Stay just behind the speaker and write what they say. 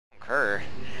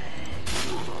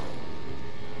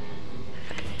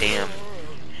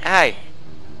Hey!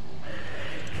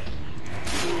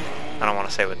 I don't want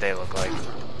to say what they look like.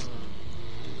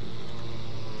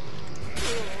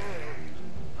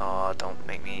 Oh, don't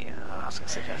make me... I was gonna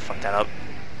say I fucked that up.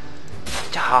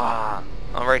 Ah!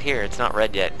 Oh, right here. It's not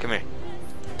red yet. Come here.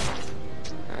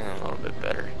 A little bit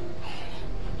better.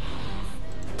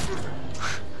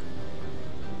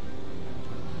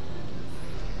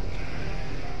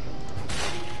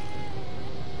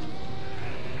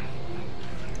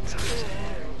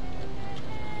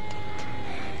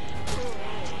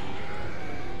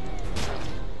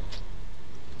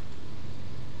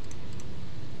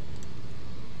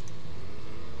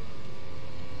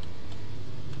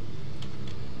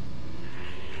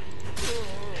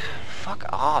 Fuck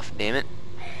off, damn it.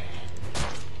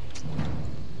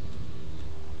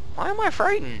 Why am I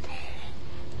frightened?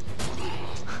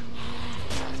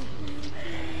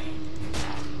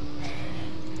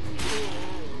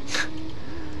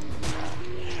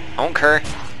 Onker.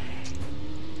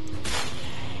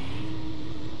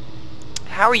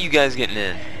 How are you guys getting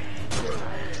in?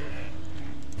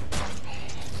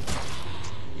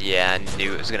 Yeah, I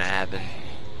knew it was gonna happen.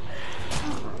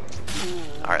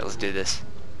 Alright, let's do this.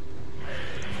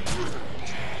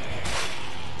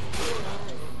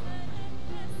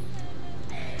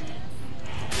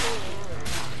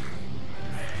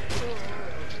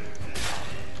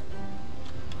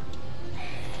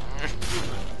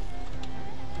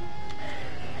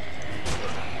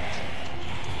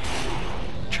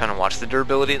 Trying to watch the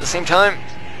durability at the same time.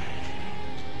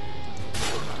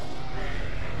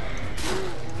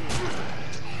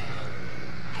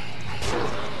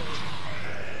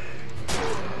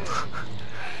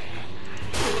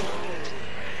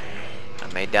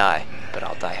 I may die, but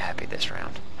I'll die happy this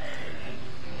round.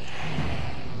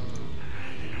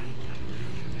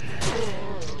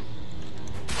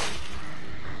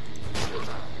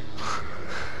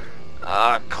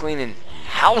 Cleaning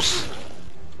house.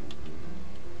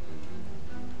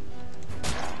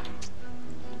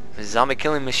 A zombie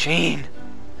killing machine.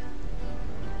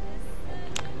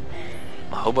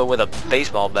 A hobo with a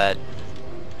baseball bat.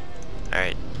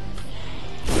 Alright.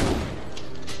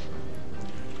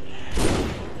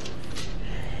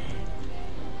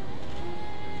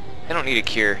 I don't need a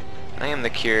cure. I am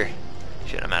the cure.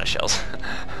 Shit, I'm out of shells.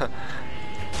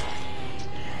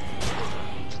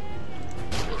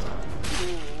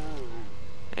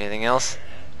 Anything else?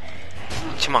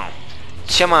 Come on.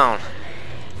 Come on.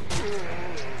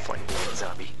 Fight that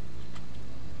zombie.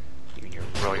 You and your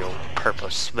royal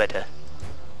purple sweater.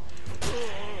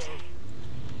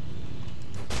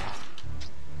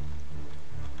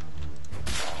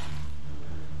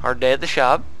 Hard day at the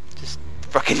shop. Just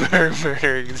fucking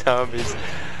murdering zombies.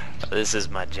 Oh, this is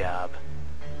my job.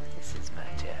 This is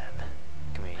my job.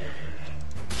 Come here.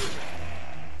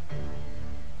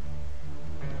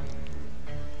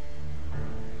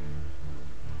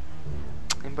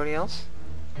 Anybody else?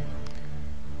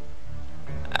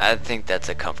 I think that's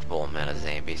a comfortable amount of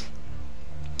zombies.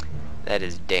 That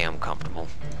is damn comfortable.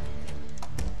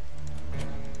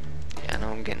 Yeah, I know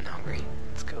I'm getting hungry.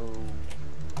 Let's go.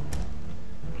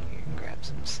 Here, grab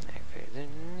some snack food.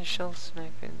 Shelf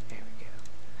snack food. There we go.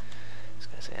 I was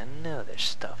gonna say, I know there's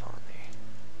stuff on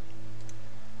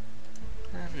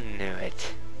there. I knew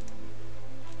it.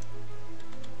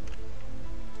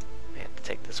 I have to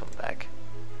take this one back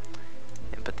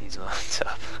and put these ones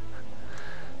up.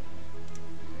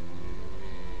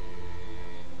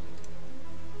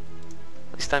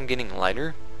 At least I'm getting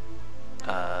lighter.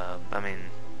 I mean,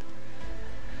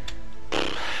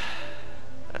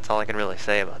 that's all I can really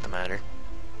say about the matter.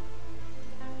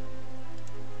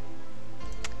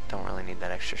 Don't really need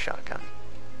that extra shotgun.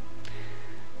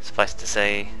 Suffice to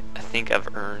say, I think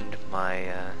I've earned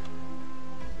my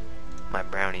my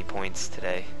brownie points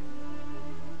today.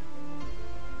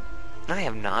 I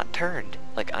have not turned.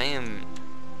 Like, I am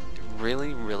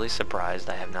really, really surprised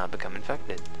I have not become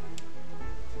infected.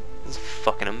 This is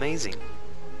fucking amazing.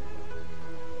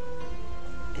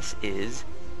 This is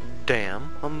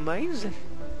damn amazing.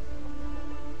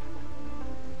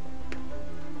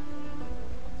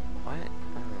 What?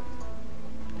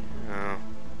 Oh.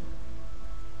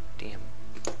 Damn.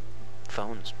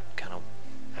 Phone's kind of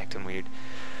acting weird.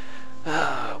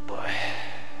 Oh boy.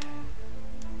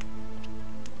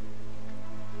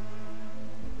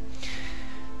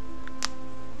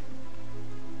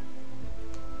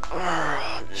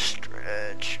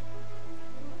 Stretch.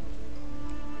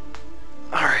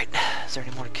 Alright, is there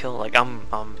any more to kill? Like, I'm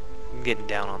getting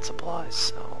down on supplies,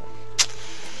 so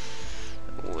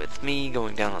with me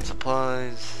going down on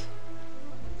supplies,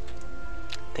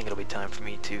 I think it'll be time for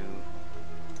me to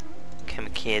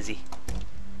kamikaze.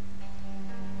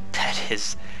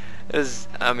 is,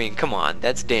 I mean, come on,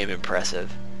 that's damn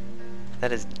impressive.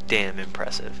 That is damn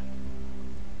impressive.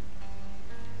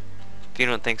 If you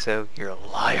don't think so, you're a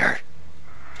liar.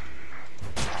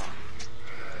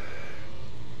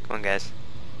 Come on, guys.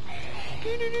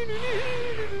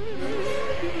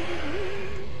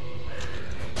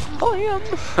 Bam!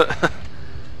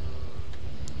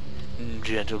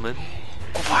 Gentlemen.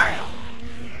 Fire!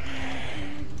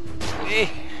 Eh.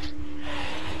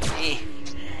 Eh.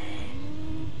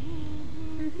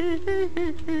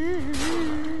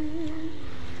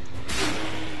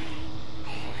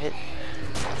 More hit.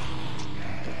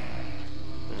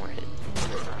 More hit.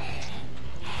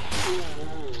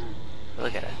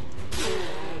 Look at it.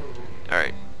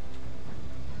 Alright.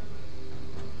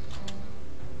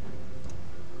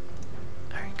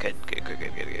 Alright, good.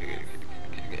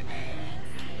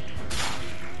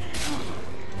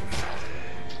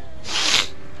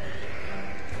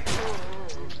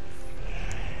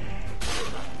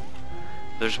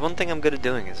 There's one thing I'm good at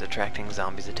doing is attracting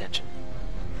zombies' attention.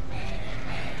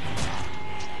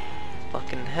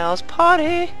 Fucking house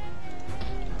party!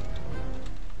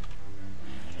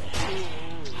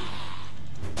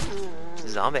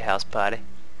 Zombie house party.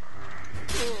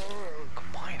 Come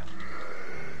on.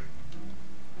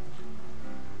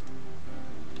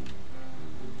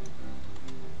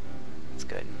 Let's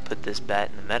go ahead and put this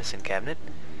bat in the medicine cabinet,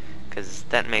 because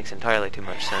that makes entirely too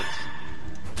much sense.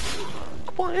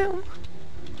 Come on.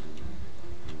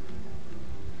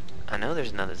 I know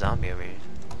there's another zombie over here.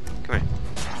 Come here.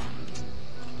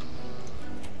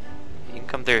 You can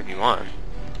come through if you want.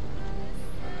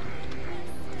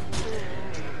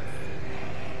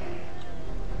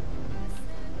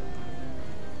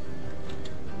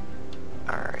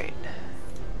 Alright.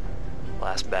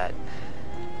 Last bat.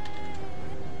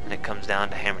 And it comes down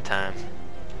to hammer time.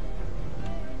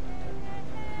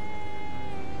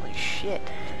 Holy shit.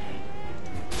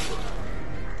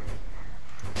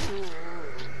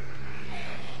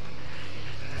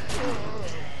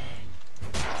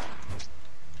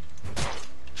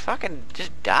 Fucking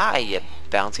just die, you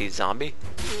bouncy zombie.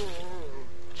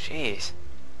 Jeez.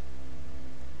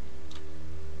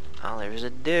 Oh, there's a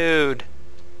dude.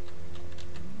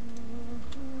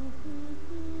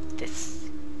 Get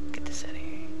this out of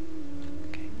here.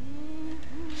 Okay.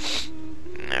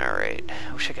 Alright.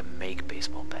 I wish I could make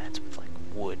baseball bats with like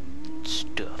wood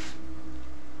stuff.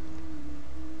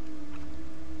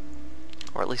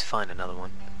 Or at least find another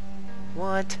one.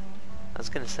 What? I was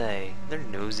gonna say, there are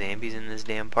no zombies in this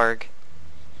damn park.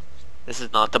 This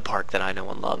is not the park that I know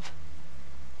and love.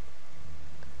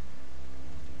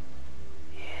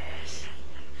 Yes.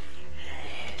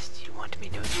 Yes, you want me,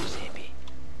 don't you, zombie?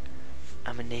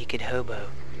 I'm a naked hobo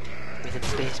with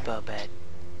a baseball bat.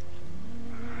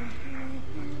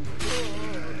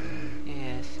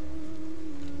 Yes.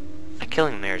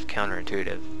 Killing them there is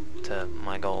counterintuitive to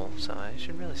my goal, so I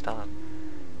should really stop.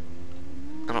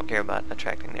 I don't care about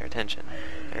attracting their attention.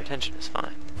 Their attention is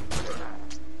fine.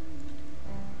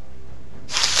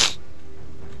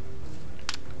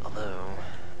 Although,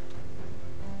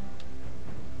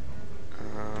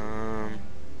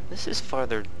 this is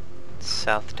farther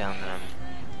south down than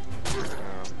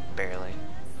barely.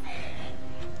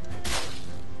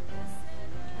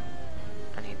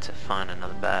 I need to find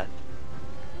another bat.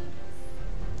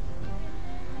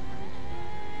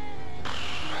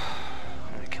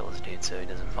 So he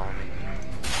doesn't follow me.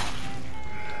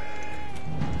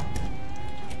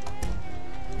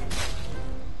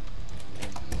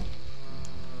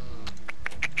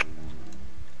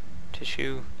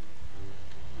 Tissue.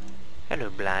 Hello,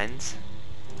 blinds.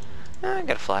 I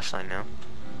got a flashlight now.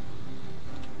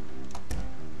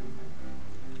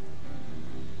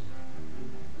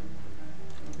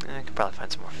 I could probably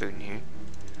find some more food in here.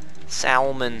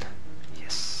 Salmon.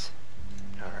 Yes.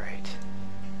 Alright.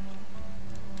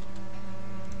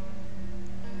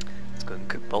 Go ahead and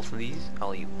cook both of these.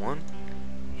 I'll eat one.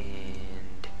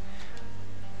 And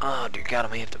oh dear God, I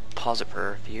may have to pause it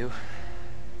for a few.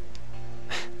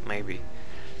 Maybe.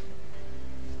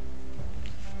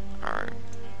 Alright.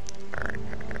 Alright.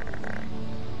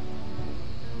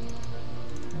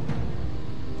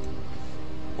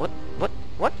 What?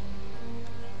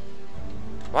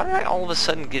 Why did I all of a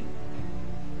sudden get...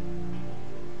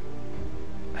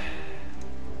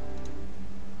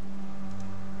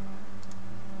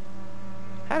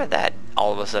 How did that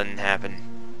all of a sudden happen?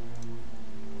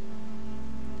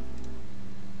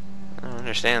 I don't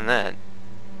understand that.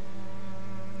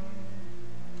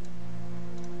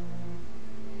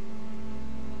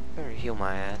 Better heal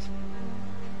my ass.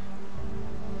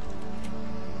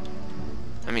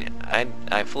 I mean,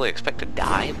 I fully expect to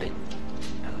die, but...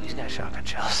 Oh, he's got shotgun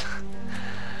shells.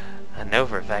 I know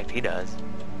for a fact he does.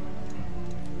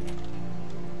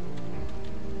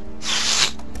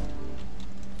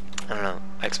 I don't know.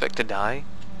 I expect to die.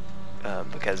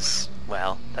 Because,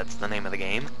 well, that's the name of the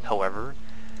game. However,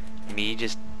 me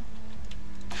just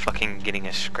fucking getting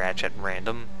a scratch at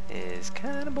random is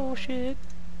kinda bullshit.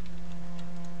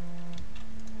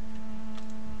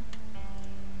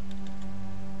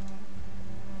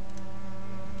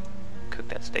 Cook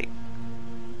that steak.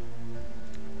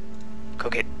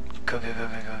 Cook it. Cook it,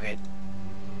 cook it, cook it.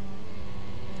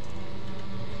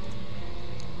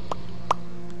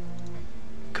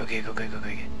 Cook it, cook it, cook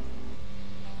it.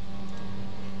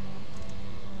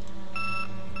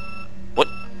 What?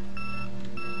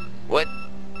 What?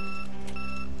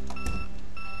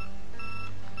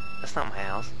 That's not my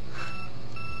house.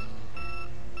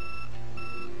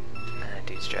 Nah,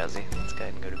 dude's drowsy. Let's go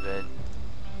ahead and go to bed.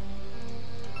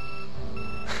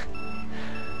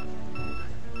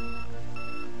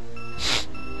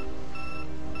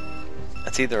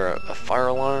 That's either a fire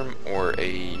alarm or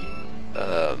a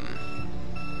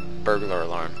burglar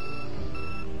alarm.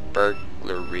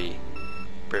 Burglary.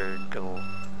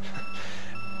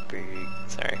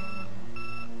 Sorry.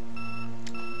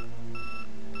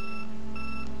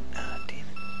 Ah, damn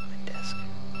it. My desk.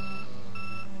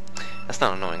 That's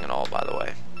not annoying at all, by the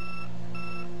way.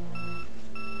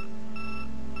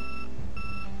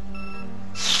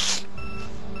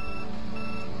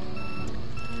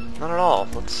 Not at all.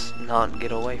 Let's not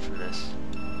get away from this.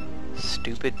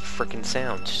 Stupid frickin'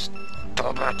 sound. Just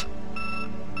stop it.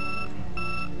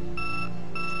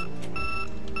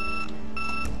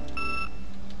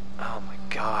 Oh my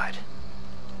god.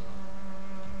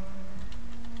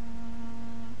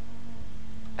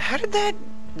 How did that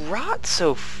rot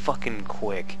so fucking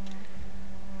quick?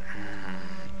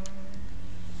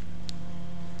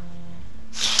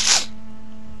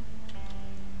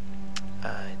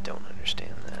 I don't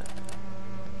understand that.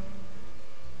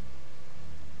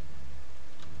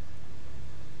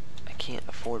 I can't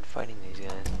afford fighting these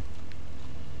guys.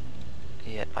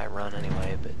 Yet I run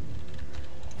anyway, but...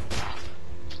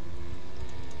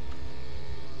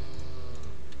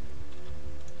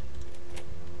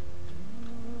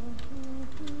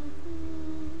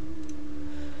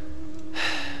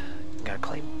 Gotta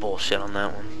claim bullshit on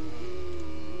that one.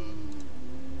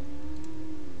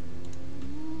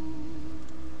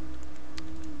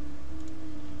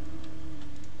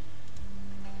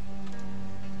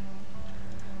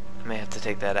 I may have to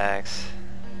take that axe.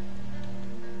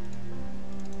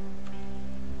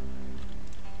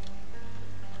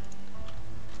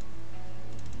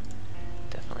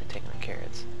 Definitely taking the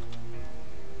carrots.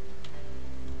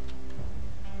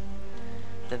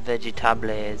 The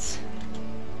vegetables.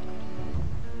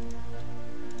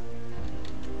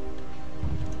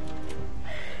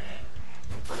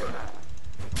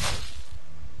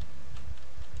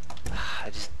 I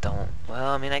just don't. Well,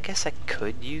 I mean, I guess I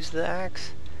could use the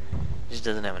axe. It just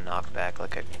doesn't have a knockback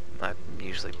like I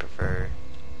usually prefer.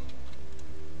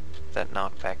 That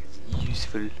knockback is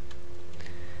useful.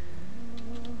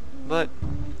 But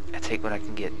I take what I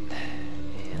can get.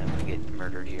 And I'm gonna get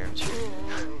murdered here, I'm sure.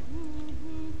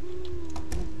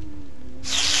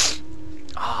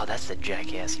 Oh, that's the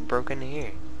jackass. He broke into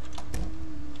here.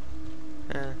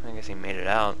 I guess he made it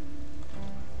out.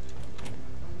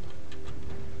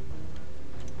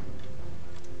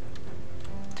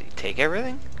 Did he take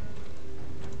everything?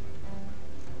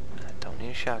 I don't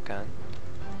need a shotgun.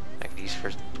 I could use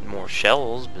for more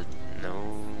shells, but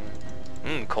no.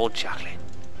 Cold chocolate.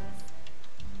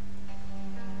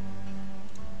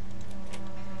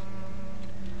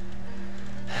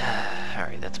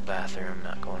 Alright, that's a bathroom.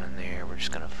 Not going in there. We're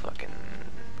just gonna fucking...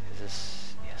 Is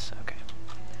this... Yes, okay.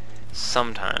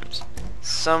 Sometimes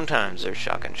there's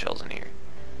shotgun shells in here.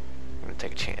 I'm gonna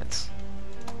take a chance.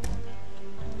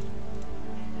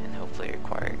 And hopefully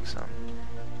acquiring some.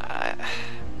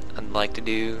 I'd like to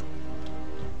do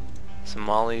some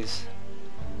mollies,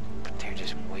 but they're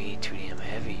just way too damn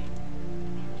heavy.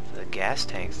 For the gas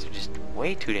tanks, they're just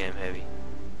way too damn heavy.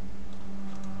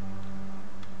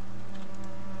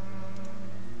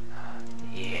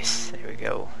 Yes, there we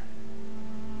go.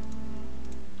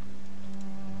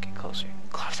 Get closer.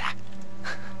 Closer.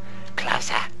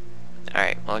 Closer.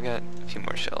 Alright, well I got a few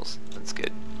more shells. That's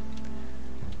good.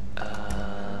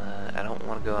 I don't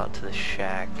want to go out to the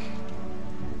shack.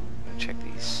 I'm gonna check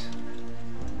these.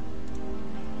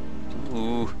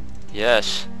 Ooh,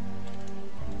 yes.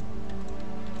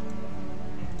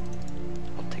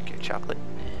 I'll take your chocolate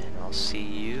and I'll see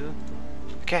you.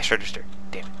 Cash register.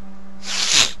 Damn it.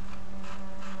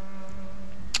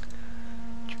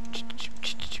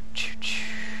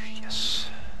 Yes.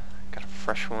 Got a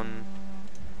fresh one.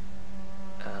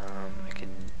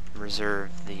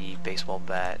 reserve the baseball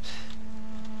bat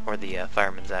or the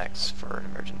fireman's axe for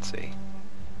an emergency.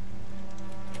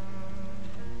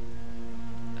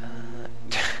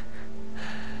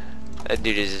 That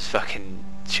dude is just fucking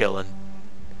chilling.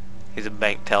 He's a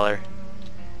bank teller.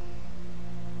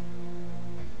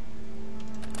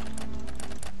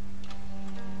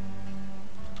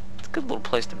 It's a good little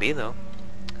place to be, though.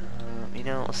 You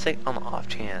know, let's take on the off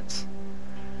chance.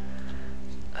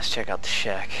 Let's check out the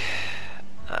shack.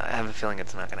 I have a feeling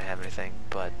it's not gonna have anything,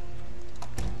 but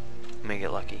may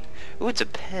get lucky. Ooh, it's a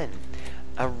pen.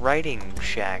 A writing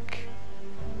shack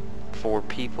for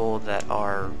people that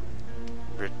are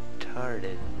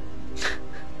retarded.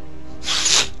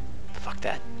 Fuck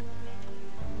that.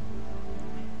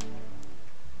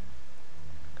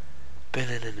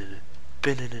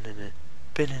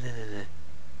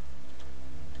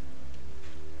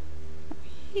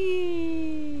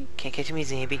 Whee! Can't catch me,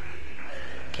 Zambi.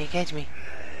 Can't catch me.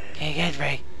 Can't catch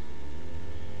me.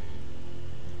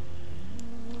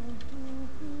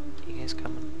 You guys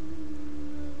coming?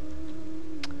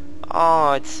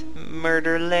 Oh, it's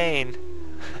Murder Lane.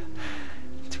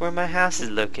 It's where my house is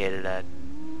located at.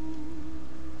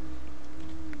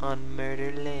 On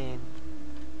Murder Lane.